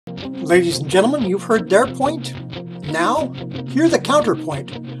Ladies and gentlemen, you've heard their point. Now, hear the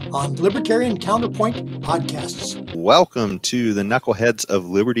counterpoint on Libertarian Counterpoint podcasts. Welcome to the Knuckleheads of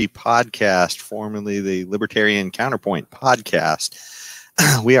Liberty podcast, formerly the Libertarian Counterpoint podcast.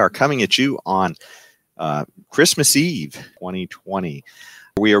 We are coming at you on Christmas Eve 2020.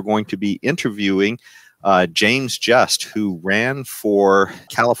 We are going to be interviewing James Just, who ran for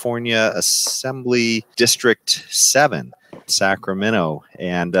California Assembly District 7, Sacramento.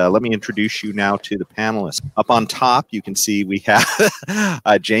 And let me introduce you now to the panelists. Up on top, you can see we have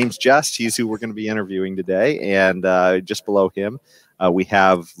James Just. He's who we're going to be interviewing today. And just below him, we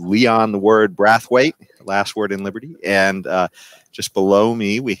have Leon the Word Brathwaite, last word in Liberty. And just below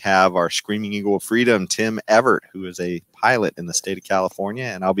me, we have our Screaming Eagle of Freedom, Tim Everett, who is a pilot in the state of California.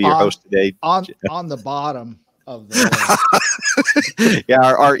 And I'll be your host today. On the bottom of the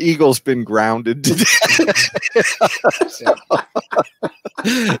yeah, our eagle's been grounded today.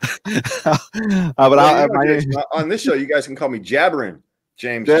 On this show, you guys can call me Jabbering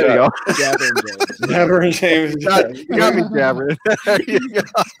James. There you go. Jabbering James. You got me jabbering.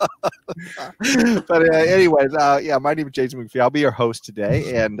 But anyways, yeah, my name is Jason McPhee. I'll be your host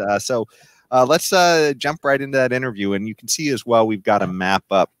today, and so let's jump right into that interview. And you can see as well, we've got a map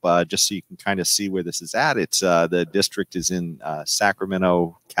up just so you can kind of see where this is at. It's the district is in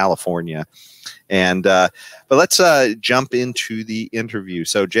Sacramento, California. And but let's jump into the interview.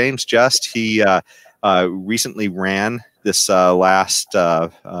 So James Just, he recently ran this last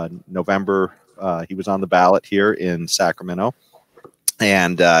November. He was on the ballot here in Sacramento,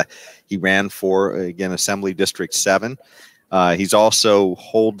 and he ran for, again, Assembly District 7. He's also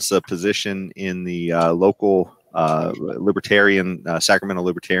holds a position in the local Libertarian, Sacramento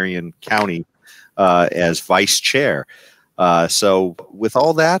Libertarian County as vice chair. So with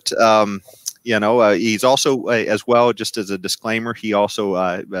all that, you know, he's also, as well, just as a disclaimer, he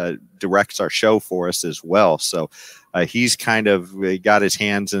also directs our show for us as well. So he's kind of got his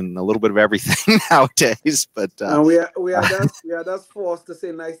hands in a little bit of everything nowadays. But we are just forced to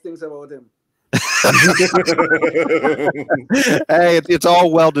say nice things about him. Hey, it's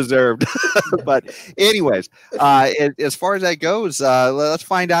all well deserved. But anyways, as far as that goes, let's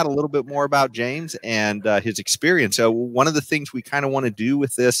find out a little bit more about James and his experience. So one of the things we kind of want to do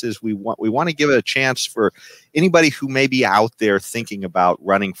with this is we want to give it a chance for anybody who may be out there thinking about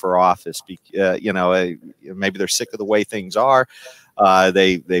running for office. You know, maybe they're sick of the way things are.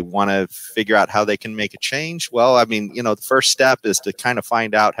 They want to figure out how they can make a change. Well, I mean, you know, the first step is to kind of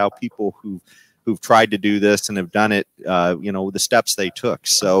find out how people who've tried to do this and have done it, you know, the steps they took.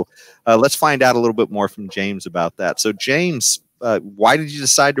 So let's find out a little bit more from James about that. So James, why did you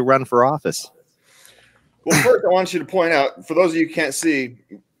decide to run for office? Well, first I want you to point out, for those of you who can't see,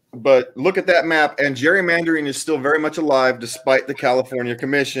 but look at that map, and gerrymandering is still very much alive despite the California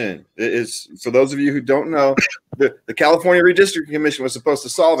Commission. It is, for those of you who don't know, the California Redistricting Commission was supposed to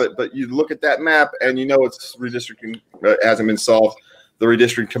solve it, but you look at that map and you know it's redistricting hasn't been solved. The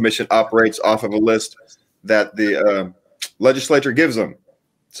Redistricting Commission operates off of a list that the legislature gives them.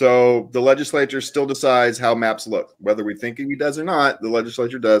 So the legislature still decides how maps look. Whether we think he does or not, the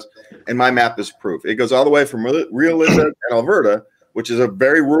legislature does, and my map is proof. It goes all the way from Rio Linda and Alberta, which is a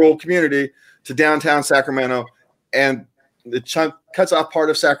very rural community, to downtown Sacramento, and the chunk cuts off part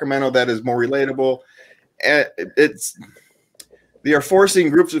of Sacramento that is more relatable. And they are forcing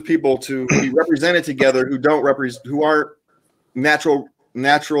groups of people to be represented together who aren't natural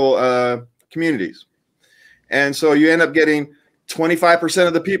communities. And so you end up getting 25%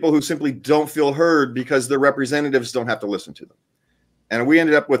 of the people who simply don't feel heard because their representatives don't have to listen to them. And we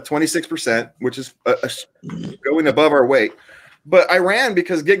ended up with 26%, which is going above our weight. But I ran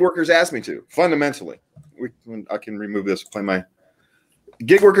because gig workers asked me to, fundamentally. I can remove this, play my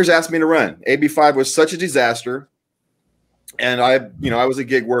gig workers asked me to run. AB5 was such a disaster. And I was a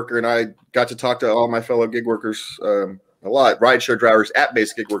gig worker, and I got to talk to all my fellow gig workers a lot, rideshare drivers,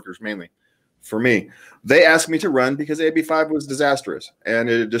 app-based gig workers mainly. For me, they asked me to run because AB5 was disastrous, and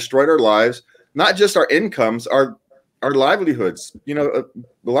it destroyed our lives, not just our incomes, our livelihoods. You know,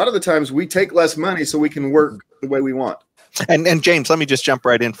 a lot of the times we take less money so we can work the way we want. And James, let me just jump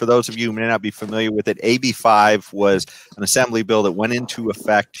right in. For those of you who may not be familiar with it, AB5 was an assembly bill that went into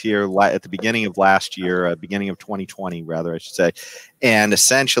effect here at the beginning of last year, beginning of 2020, rather, I should say. And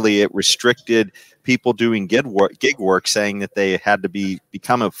essentially it restricted people doing gig work, saying that they had to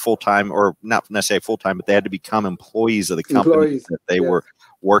become a full-time, or not necessarily full-time, but they had to become employees of the company that they were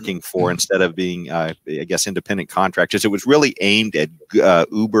working for, instead of being, I guess, independent contractors. It was really aimed at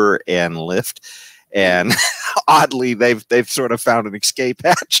Uber and Lyft. and oddly, they've sort of found an escape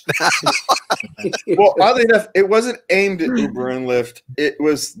hatch now. Well, oddly enough, it wasn't aimed at Uber and Lyft. It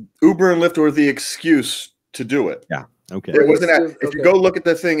was Uber and Lyft were the excuse to do it. Yeah. Okay. It wasn't. If you go look at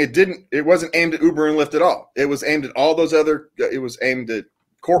the thing, it wasn't aimed at Uber and Lyft at all. It was aimed at all those other. It was aimed at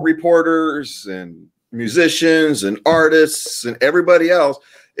court reporters and musicians and artists and everybody else.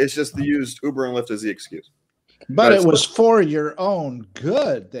 It's just they used Uber and Lyft as the excuse. But it was for your own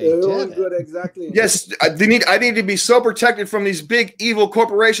good. They did good, exactly. Yes, I need to be so protected from these big evil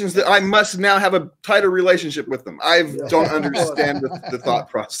corporations that I must now have a tighter relationship with them. I don't understand the thought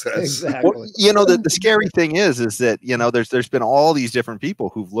process. Exactly. Well, you know, the scary thing is that, you know, there's been all these different people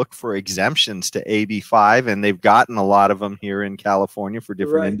who've looked for exemptions to AB5, and they've gotten a lot of them here in California for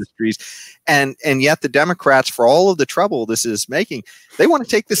different industries. And yet the Democrats, for all of the trouble this is making, they want to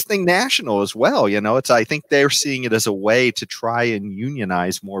take this thing national as well. You know, I think they're seeing it as a way to try and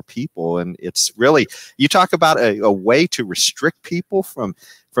unionize more people. And it's really, you talk about a way to restrict people from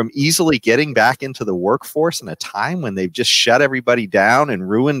easily getting back into the workforce in a time when they've just shut everybody down and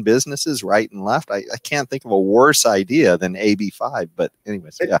ruined businesses right and left. I can't think of a worse idea than AB5, but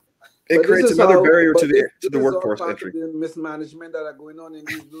anyways, yeah. It creates another barrier to the workforce entry. The mismanagement that are going on in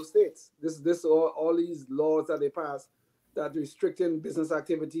these blue states. This all these laws that they pass that restricting business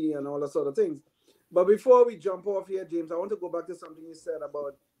activity and all that sort of things. But before we jump off here, James, I want to go back to something you said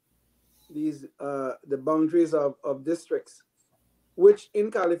about these the boundaries of districts, which in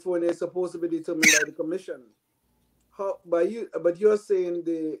California is supposed to be determined by the commission. But you're saying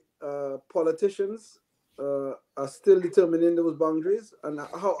the politicians are still determining those boundaries, and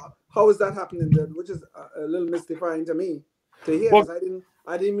how is that happening then? Which is a little mystifying to me to hear. Well,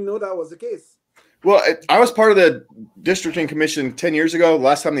 I didn't even know that was the case. Well, I was part of the districting commission 10 years ago,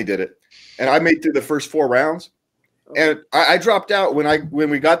 last time they did it, and I made through the first 4 rounds. And I dropped out when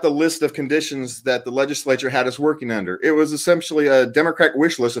we got the list of conditions that the legislature had us working under. It was essentially a Democrat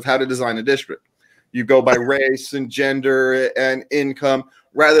wish list of how to design a district. You go by race and gender and income,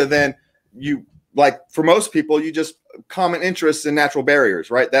 rather than you, like for most people, you just common interests and natural barriers,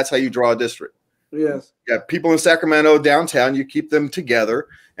 right? That's how you draw a district. Yes. Yeah, people in Sacramento downtown, you keep them together,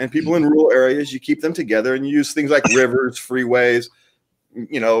 and people in rural areas, you keep them together, and you use things like rivers, freeways,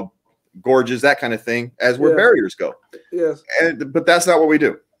 you know, gorges, that kind of thing, as where barriers go. Yes. But that's not what we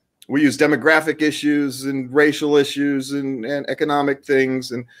do. We use demographic issues and racial issues and economic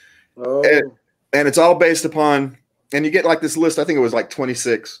things, and it's all based upon, and you get like this list. I think it was like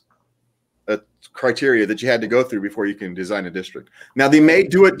 26 criteria that you had to go through before you can design a district. Now they may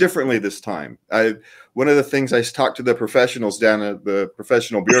do it differently this time. One of the things I talked to the professionals down at the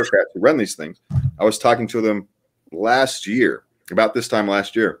professional bureaucrats who run these things. I was talking to them last year, about this time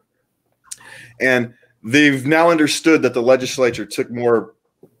last year, and they've now understood that the legislature took more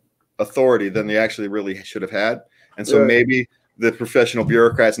authority than they actually really should have had, and so maybe the professional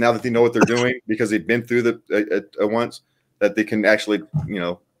bureaucrats, now that they know what they're doing because they've been through the once, that they can actually, you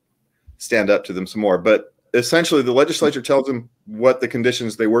know, stand up to them some more. But essentially the legislature tells them what the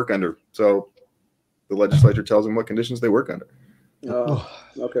conditions they work under. So the legislature tells them what conditions they work under.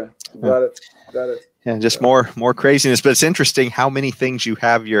 Okay. Got it. And just more craziness. But it's interesting how many things you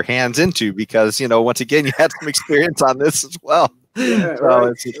have your hands into, because, you know, once again, you had some experience on this as well. Yeah, so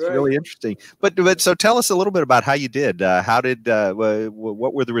it's really interesting. But so tell us a little bit about how you did.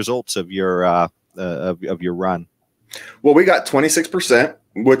 What were the results of your of your run? Well, we got 26%,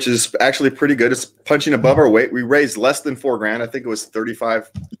 which is actually pretty good. It's punching above our weight. We raised less than $4,000. I think it was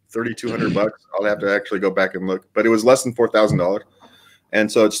 $3,200. I'll have to actually go back and look, but it was less than $4,000. And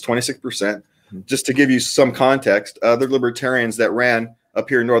so it's 26%. Just to give you some context, other libertarians that ran up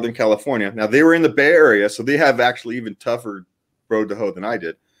here in Northern California, now they were in the Bay Area, so they have actually even tougher road to hoe than I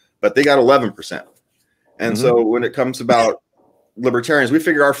did, but they got 11%. And so when it comes about libertarians, we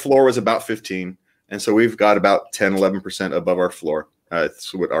figure our floor was about 15. And so we've got about 10, 11% above our floor.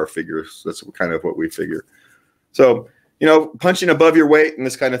 That's what our figures, that's kind of what we figure. So, you know, punching above your weight and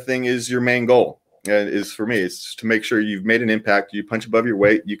this kind of thing is your main goal. Is for me, it's to make sure you've made an impact. You punch above your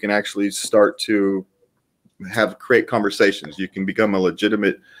weight, you can actually start to create conversations. You can become a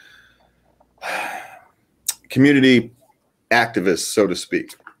legitimate community activist, so to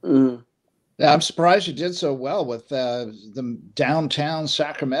speak. Yeah, I'm surprised you did so well with the downtown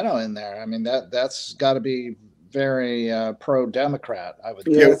Sacramento in there. I mean, that's got to be very pro-Democrat, I would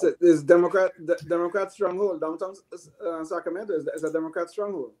guess. It's Democrat stronghold. Downtown Sacramento is a Democrat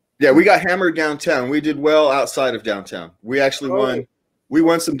stronghold. Yeah, we got hammered downtown. We did well outside of downtown. We actually won. We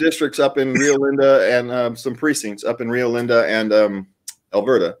won some districts up in Rio Linda and some precincts up in Rio Linda and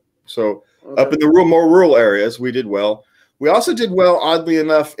Alberta. So up in the more rural areas, we did well. We also did well, oddly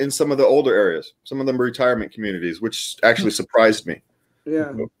enough, in some of the older areas, some of them retirement communities, which actually surprised me.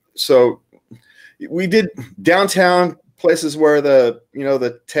 Yeah. So we did downtown places where the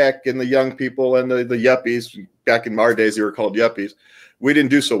tech and the young people and the yuppies, back in our days they were called yuppies, we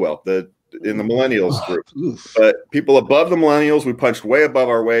didn't do so well in the millennials group. But people above the millennials, we punched way above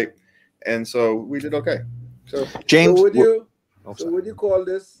our weight, and so we did okay. So James, would you call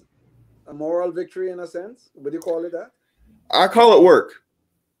this a moral victory in a sense? Would you call it that? I call it work.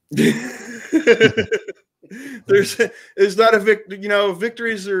 there's not a victory.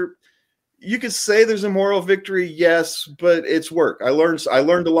 Victories are. You could say there's a moral victory, yes, but it's work. I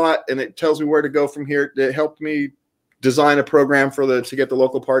learned a lot, and it tells me where to go from here. It helped me design a program to get the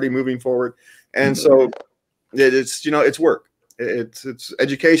local party moving forward, and so it's work. It's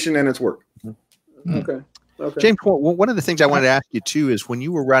education and it's work. Okay. James, one of the things I wanted to ask you too is when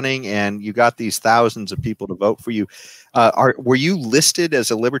you were running and you got these thousands of people to vote for you, were you listed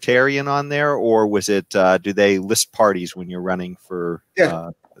as a libertarian on there, or was it? Do they list parties when you're running for? Yeah.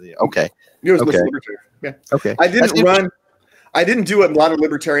 Okay. It was libertarian. Yeah. Okay. I didn't do what a lot of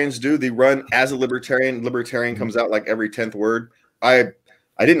libertarians do. They run as a libertarian. Libertarian comes out like every 10th word. I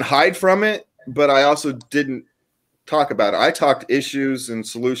didn't hide from it, but I also didn't talk about it. I talked issues and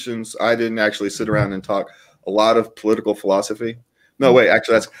solutions. I didn't actually sit around and talk a lot of political philosophy. No, wait,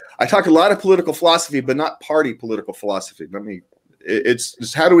 actually, I talked a lot of political philosophy, but not party political philosophy.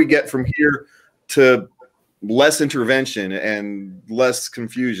 It's how do we get from here to less intervention and less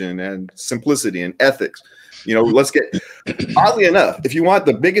confusion and simplicity and ethics. Let's get, oddly enough, if you want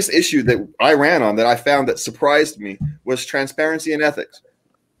the biggest issue that I ran on that I found that surprised me was transparency and ethics.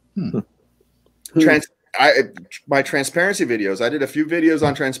 My transparency videos, I did a few videos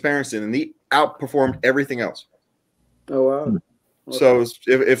on transparency and they outperformed everything else. Oh, wow. Okay. So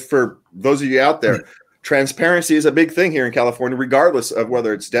if for those of you out there, transparency is a big thing here in California, regardless of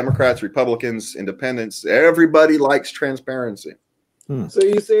whether it's Democrats, Republicans, Independents. Everybody likes transparency. So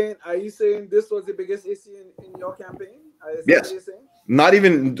are you saying this was the biggest issue in your campaign? Yes. It's not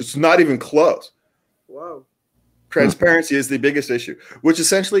even close. Wow. Transparency is the biggest issue, which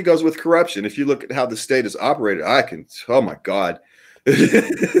essentially goes with corruption. If you look at how the state is operated, oh my God.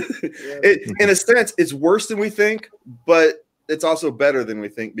 In a sense, it's worse than we think, but it's also better than we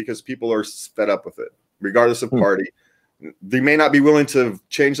think because people are fed up with it, regardless of party. They may not be willing to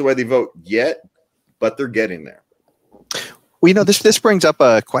change the way they vote yet, but they're getting there. Well, this brings up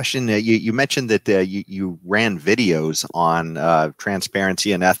a question. You mentioned that you ran videos on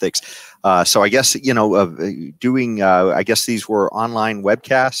transparency and ethics. So I guess doing. I guess these were online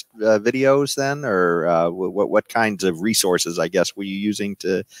webcast videos then, or what kinds of resources? I guess were you using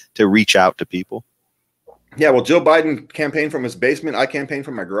to reach out to people? Yeah, well, Joe Biden campaigned from his basement. I campaigned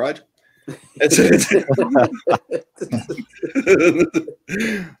from my garage.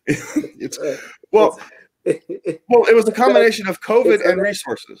 It was a combination of COVID and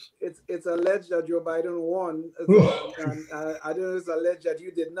resources. It's alleged that Joe Biden won, and I don't know. It's alleged that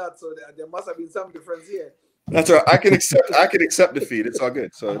you did not. So there must have been some difference here. That's all right. I can accept defeat. It's all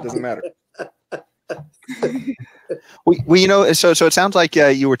good. So it doesn't matter. So it sounds like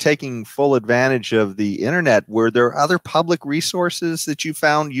you were taking full advantage of the internet. Were there other public resources that you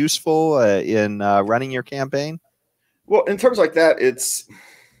found useful in running your campaign? Well, in terms like that, it's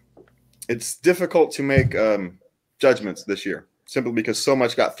difficult to make judgments this year simply because so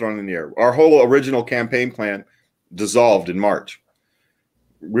much got thrown in the air. Our whole original campaign plan dissolved in March.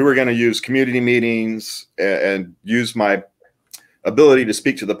 We were going to use community meetings and use my ability to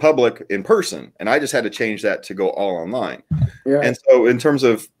speak to the public in person. And I just had to change that to go all online. Yeah. And so in terms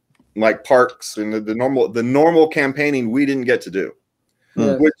of like parks and the normal campaigning, we didn't get to do,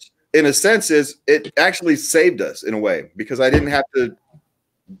 which in a sense it actually saved us in a way, because I didn't have to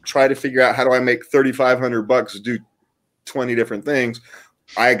try to figure out how do I make $3,500 do 20 different things.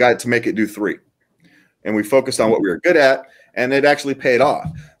 I got to make it do 3. And we focused on what we were good at, and it actually paid off.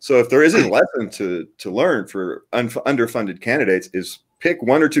 So if there is a lesson to learn for underfunded candidates, is pick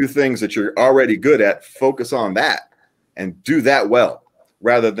 1 or 2 things that you're already good at, focus on that and do that well,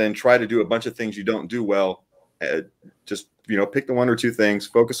 rather than try to do a bunch of things you don't do well. Just, pick the 1 or 2 things,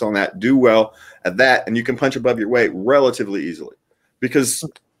 focus on that, do well at that, and you can punch above your weight relatively easily, because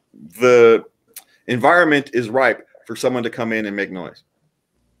the environment is ripe for someone to come in and make noise.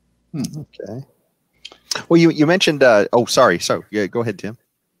 Okay. Well, you mentioned. Sorry. So yeah, go ahead, Tim.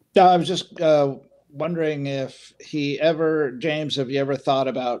 No, I was just wondering if James, have you ever thought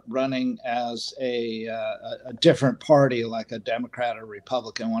about running as a different party, like a Democrat or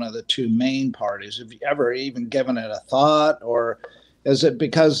Republican, one of the 2 main parties? Have you ever even given it a thought, or is it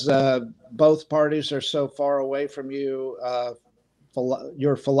because both parties are so far away from you,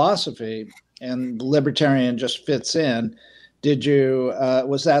 your philosophy, and Libertarian just fits in. Did you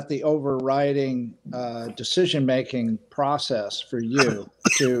was that the overriding decision-making process for you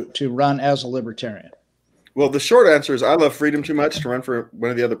to run as a Libertarian? Well, the short answer is I love freedom too much to run for one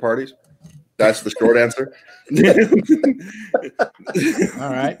of the other parties. That's the short answer. All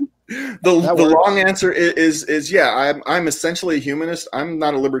right. The long answer is yeah, I'm essentially a humanist. I'm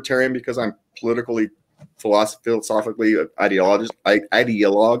not a libertarian because I'm politically, philosophically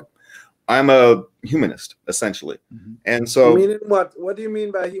ideologue. I'm a humanist, essentially. Mm-hmm. And so, meaning what? What do you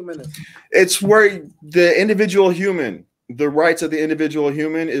mean by humanist? It's where the individual human, the rights of the individual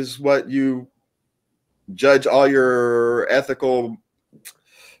human, is what you judge all your ethical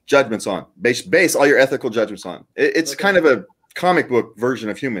judgments on. Base all your ethical judgments on. It's kind of a comic book version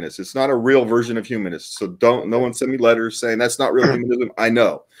of humanist. It's not a real version of humanist. So no one send me letters saying that's not real humanism. I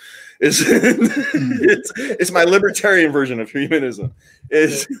know. It's my libertarian version of humanism.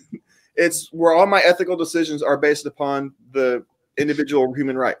 It's where all my ethical decisions are based upon the individual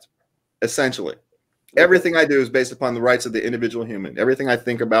human rights, essentially. Everything I do is based upon the rights of the individual human. Everything I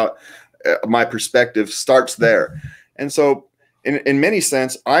think about, my perspective starts there. And so in many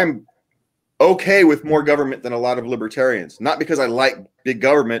sense, I'm okay with more government than a lot of libertarians. Not because I like big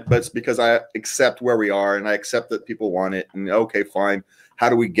government, but it's because I accept where we are and I accept that people want it. And okay, fine. How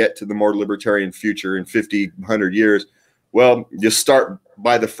do we get to the more libertarian future in 50, 100 years? Well, you start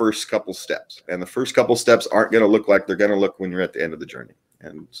by the first couple steps. And the first couple steps aren't going to look like they're going to look when you're at the end of the journey.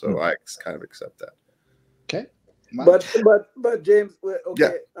 And so I kind of accept that. Okay. Wow. But James,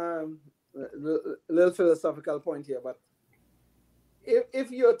 okay, yeah. A little philosophical point here, but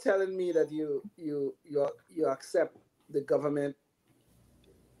if you're telling me that you accept the government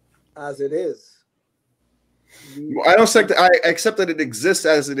as it is, I don't think that I accept that it exists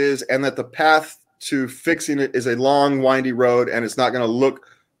as it is, and that the path to fixing it is a long, windy road, and it's not going to look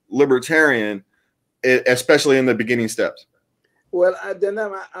libertarian, especially in the beginning steps. Well, then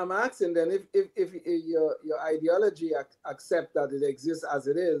I'm asking then if your ideology accept that it exists as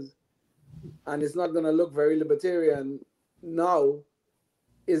it is, and it's not going to look very libertarian now,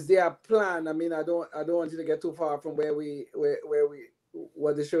 is there a plan? I mean, I don't want you to get too far from what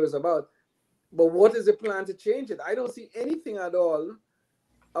the show is about, but what is the plan to change it? I don't see anything at all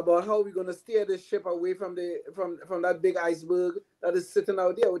about how we're going to steer this ship away from that big iceberg that is sitting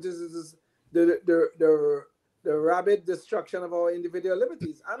out there, which is the rapid destruction of our individual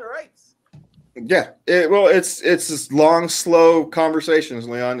liberties and rights. Yeah, it's this long, slow conversations,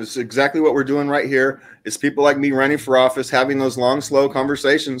 Leon. It's exactly what we're doing right here. It's people like me running for office, having those long, slow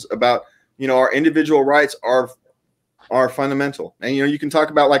conversations about, our individual rights are fundamental. And, you can talk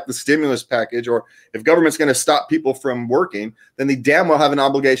about like the stimulus package, or if government's going to stop people from working, then they damn well have an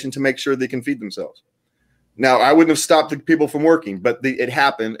obligation to make sure they can feed themselves. Now, I wouldn't have stopped the people from working, but it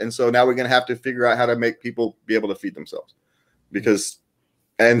happened. And so now we're going to have to figure out how to make people be able to feed themselves, because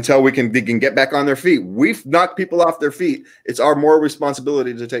until they can get back on their feet, we've knocked people off their feet. It's our moral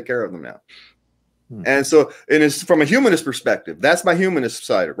responsibility to take care of them now. And so, and it's from a humanist perspective, that's my humanist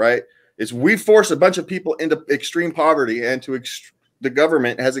side, right? It's we force a bunch of people into extreme poverty, and the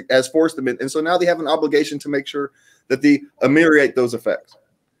government has forced them in. And so now they have an obligation to make sure that they ameliorate those effects.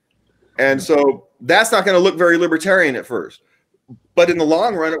 And so that's not going to look very libertarian at first, but in the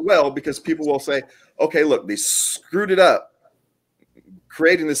long run, it will, because people will say, okay, look, they screwed it up,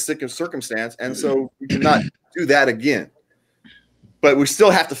 creating this sick circumstance. And so we cannot do that again, but we still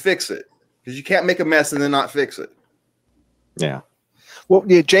have to fix it, because you can't make a mess and then not fix it. Yeah. Well,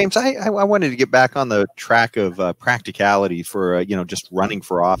 yeah, James, I wanted to get back on the track of practicality for, just running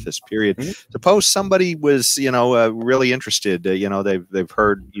for office, period. Mm-hmm. Suppose somebody was, really interested, they've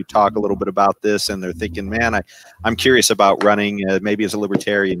heard you talk a little bit about this, and they're thinking, man, I'm curious about running maybe as a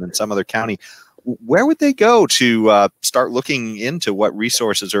libertarian in some other county. Where would they go to start looking into what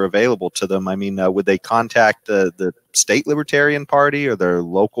resources are available to them? I mean, would they contact the state Libertarian Party or their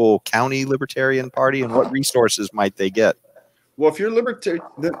local county Libertarian Party, and what resources might they get? Well, if you're libertarian,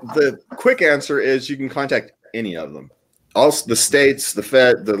 the quick answer is you can contact any of them. All the states, the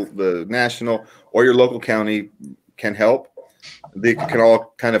Fed, the national, or your local county can help. They can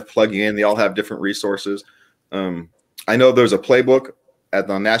all kind of plug you in. They all have different resources. I know there's a playbook at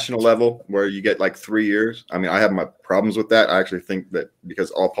the national level where you get like 3 years. I mean, I have my problems with that. I actually think that because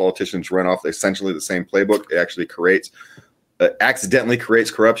all politicians run off essentially the same playbook, it actually accidentally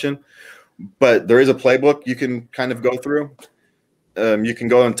creates corruption. But there is a playbook you can kind of go through. You can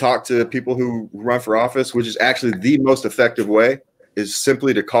go and talk to people who run for office, which is actually the most effective way, is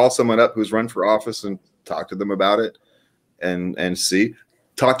simply to call someone up who's run for office and talk to them about it and see.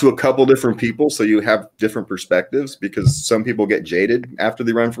 talk to a couple different people so you have different perspectives, because some people get jaded after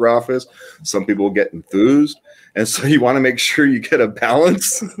they run for office. Some people get enthused. And so you want to make sure you get a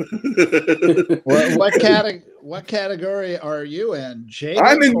balance. What category are you in? Jaded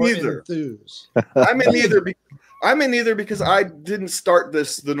I'm in or neither. enthused? I'm in neither. I'm in neither because I didn't start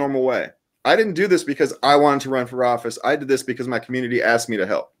this the normal way. I didn't do this because I wanted to run for office. I did this because my community asked me to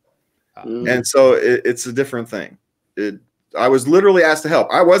help. And so it's a different thing. I was literally asked to help.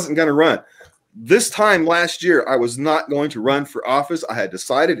 I wasn't going to run. This time last year, I was not going to run for office. I had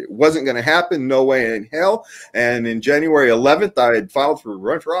decided it wasn't going to happen. No way in hell. And in January 11th, I had filed for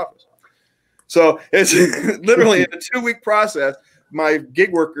run for office. So it's literally in a 2-week process. My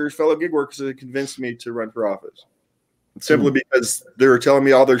fellow gig workers had convinced me to run for office simply because they were telling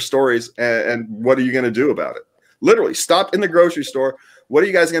me all their stories. And what are you going to do about it? Literally stopped in the grocery store. What are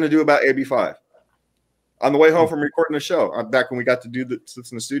you guys going to do about AB5? On the way home from recording the show, back when we got to do this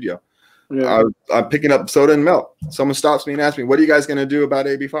in the studio, I'm picking up soda and milk. Someone stops me and asks me, what are you guys going to do about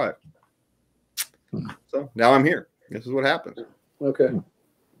AB5? So now I'm here. This is what happens. Okay.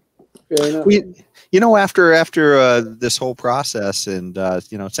 After this whole process, and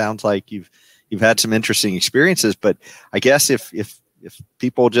it sounds like you've had some interesting experiences. But I guess if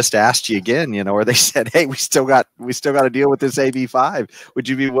people just asked you again, or they said, "Hey, we still got to deal with this AB5," would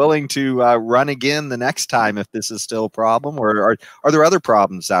you be willing to run again the next time if this is still a problem, or are there other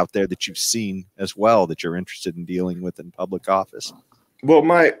problems out there that you've seen as well that you're interested in dealing with in public office? Well,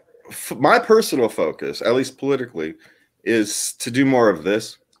 my personal focus, at least politically, is to do more of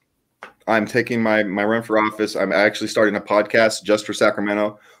this. I'm taking my run for office. I'm actually starting a podcast just for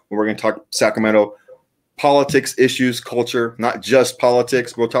Sacramento, where we're going to talk Sacramento politics, issues, culture, not just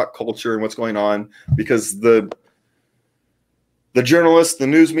politics. We'll talk culture and what's going on, because the journalists, the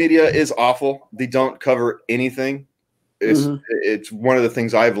news media is awful. They don't cover anything. It's one of the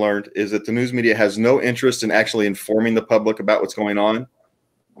things I've learned is that the news media has no interest in actually informing the public about what's going on.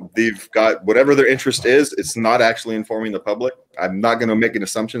 They've got whatever their interest is. It's not actually informing the public. I'm not going to make any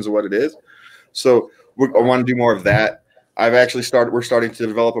assumptions of what it is. So I want to do more of that. We're starting to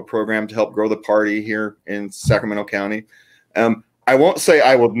develop a program to help grow the party here in Sacramento County. I won't say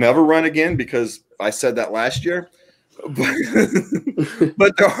I will never run again, because I said that last year,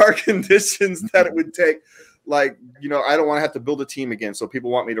 but there are conditions that it would take. Like, I don't want to have to build a team again. So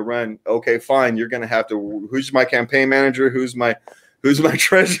people want me to run. Okay, fine. You're going to have to, who's my campaign manager? Who's my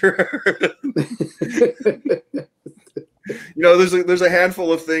treasurer? There's a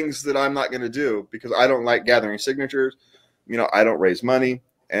handful of things that I'm not going to do because I don't like gathering signatures. I don't raise money.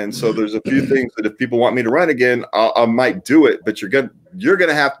 And so there's a few things that if people want me to run again, I might do it, but they're going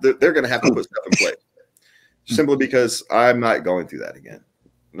to have to put stuff in place simply because I'm not going through that again.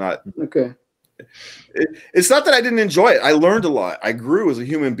 Not okay. It's not that I didn't enjoy it. I learned a lot. I grew as a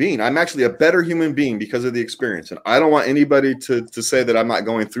human being. I'm actually a better human being because of the experience. And I don't want anybody to say that I'm not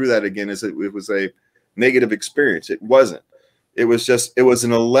going through that again as it was a negative experience. It wasn't. It was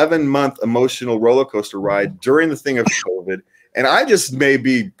an 11-month emotional roller coaster ride during the thing of COVID. And I just may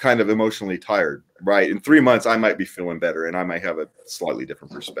be kind of emotionally tired, right? In 3 months, I might be feeling better and I might have a slightly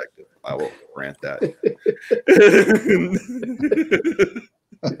different perspective. I will grant that.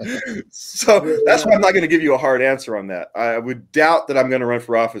 So that's why I'm not going to give you a hard answer on that. I would doubt that I'm going to run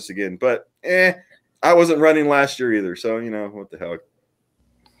for office again, but I wasn't running last year either. So, what the hell?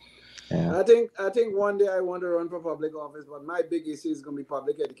 Yeah. I think one day I want to run for public office, but my big issue is going to be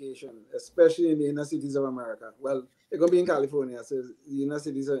public education, especially in the inner cities of America. Well, it's going to be in California, so the inner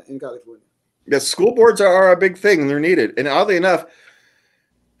cities are in California. Yes, school boards are a big thing, and they're needed. And oddly enough,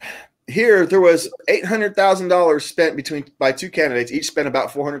 here there was $800,000 spent by two candidates. Each spent about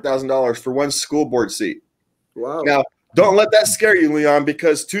 $400,000 for one school board seat. Wow! Now, don't let that scare you, Leon,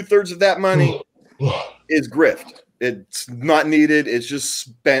 because 2/3 of that money is grift. It's not needed. It's just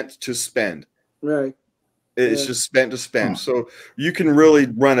spent to spend. Right. It's just spent to spend. So you can really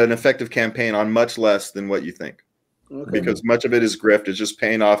run an effective campaign on much less than what you think. Okay. Because much of it is grift. It's just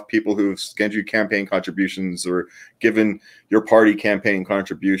paying off people who've given you campaign contributions or given your party campaign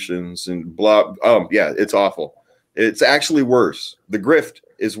contributions and blah. Oh, yeah, it's awful. It's actually worse. The grift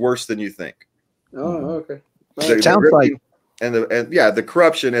is worse than you think. Oh, okay. It sounds like the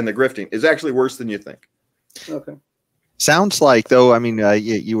corruption and the grifting is actually worse than you think. Okay. Sounds like, though, I mean,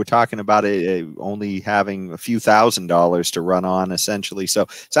 you were talking about only having a few $1,000s to run on, essentially. So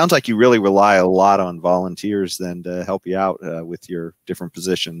it sounds like you really rely a lot on volunteers then to help you out with your different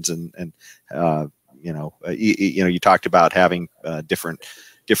positions. And you talked about having different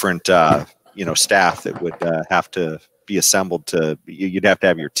staff that would have to be assembled you'd have to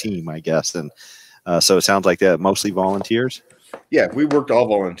have your team, I guess. And so it sounds like that mostly volunteers. Yeah, we worked all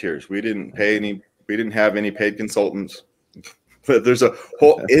volunteers. We didn't pay any. We didn't have any paid consultants. But there's a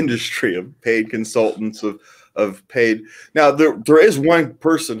whole industry of paid consultants of paid. Now there is one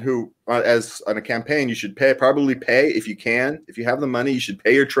person who, as on a campaign, you should probably pay if you can. If you have the money, you should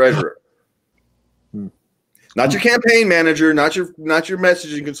pay your treasurer. Not your campaign manager, not your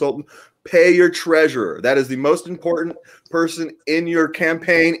messaging consultant. Pay your treasurer. That is the most important person in your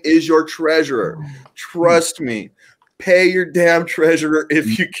campaign is your treasurer. Trust me. Pay your damn treasurer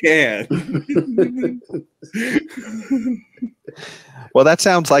if you can. Well, that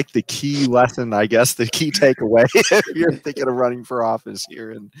sounds like the key lesson, I guess, the key takeaway if you're thinking of running for office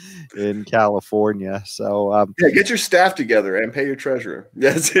here in California. So yeah, get your staff together and pay your treasurer.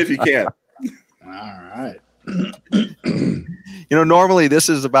 Yes, if you can. All right. You know, normally this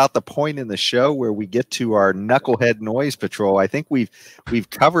is about the point in the show where we get to our knucklehead noise patrol. I think we've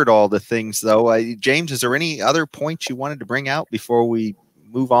covered all the things, though. James, is there any other points you wanted to bring out before we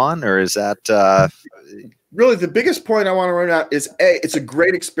move on, or is that really the biggest point I want to run out is it's a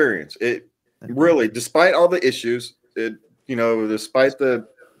great experience. It really, despite all the issues, despite the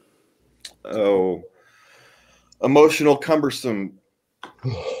emotional, cumbersome,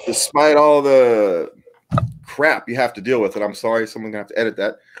 despite all the crap you have to deal with, and I'm sorry, someone's gonna have to edit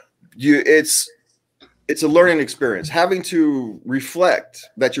that. It's a learning experience. Having to reflect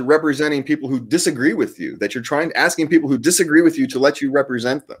that you're representing people who disagree with you, that you're asking people who disagree with you to let you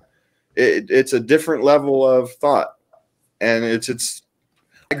represent them. It's a different level of thought, and I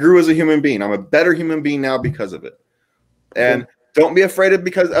grew as a human being. I'm a better human being now because of it. And don't be afraid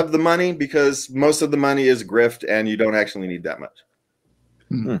because of the money, because most of the money is grift, and you don't actually need that much.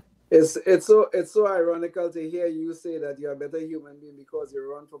 Mm-hmm. It's so ironical to hear you say that you're a better human being because you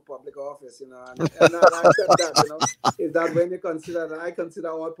run for public office, and I accept that, is that when you consider that I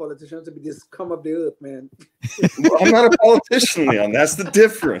consider all politicians to be the scum of the earth, man. Well, I'm not a politician, Leon. That's the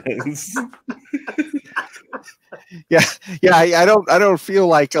difference. Yeah. I don't feel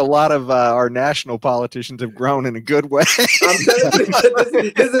like a lot of our national politicians have grown in a good way. I'm telling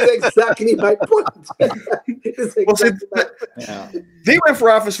you, this is exactly my point. They ran for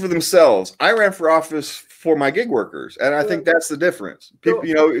office for themselves. I ran for office for my gig workers, and I think that's the difference. People,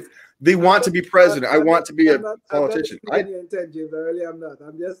 if they want to be president, I want to be a politician. I'm not.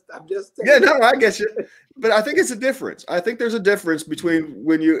 I'm just. Yeah, no, I get you. But I think it's a difference. I think there's a difference between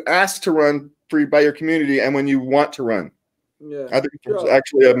when you ask to run by your community and when you want to run. Yeah, I think there's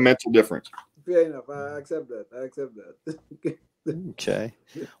actually a mental difference. Fair enough. I accept that. Okay.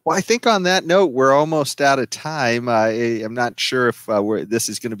 Well, I think on that note, we're almost out of time. I'm not sure if this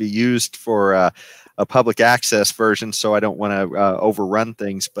is going to be used for a public access version, so I don't want to overrun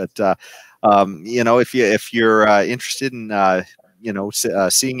things. But if you're interested in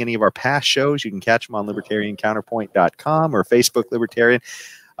seeing any of our past shows, you can catch them on libertariancounterpoint.com or Facebook Libertarian.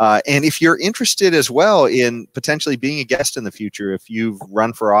 And if you're interested as well in potentially being a guest in the future, if you've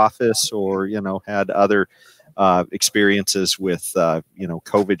run for office or had other experiences with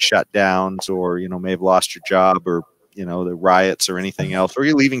COVID shutdowns, or may have lost your job, or the riots or anything else, or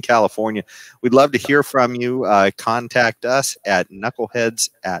you're leaving California, we'd love to hear from you. Contact us at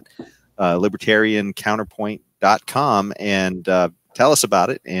knuckleheads@libertariancounterpoint.com and tell us about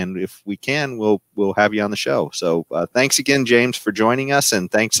it, and if we can, we'll have you on the show. So thanks again, James, for joining us,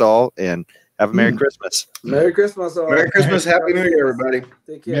 and thanks all, and have a Merry Christmas. Merry Christmas all. Merry Christmas. Happy New Year, everybody.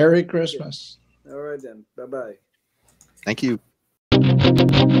 Take care. Merry Christmas. All right then. Bye-bye. Thank you.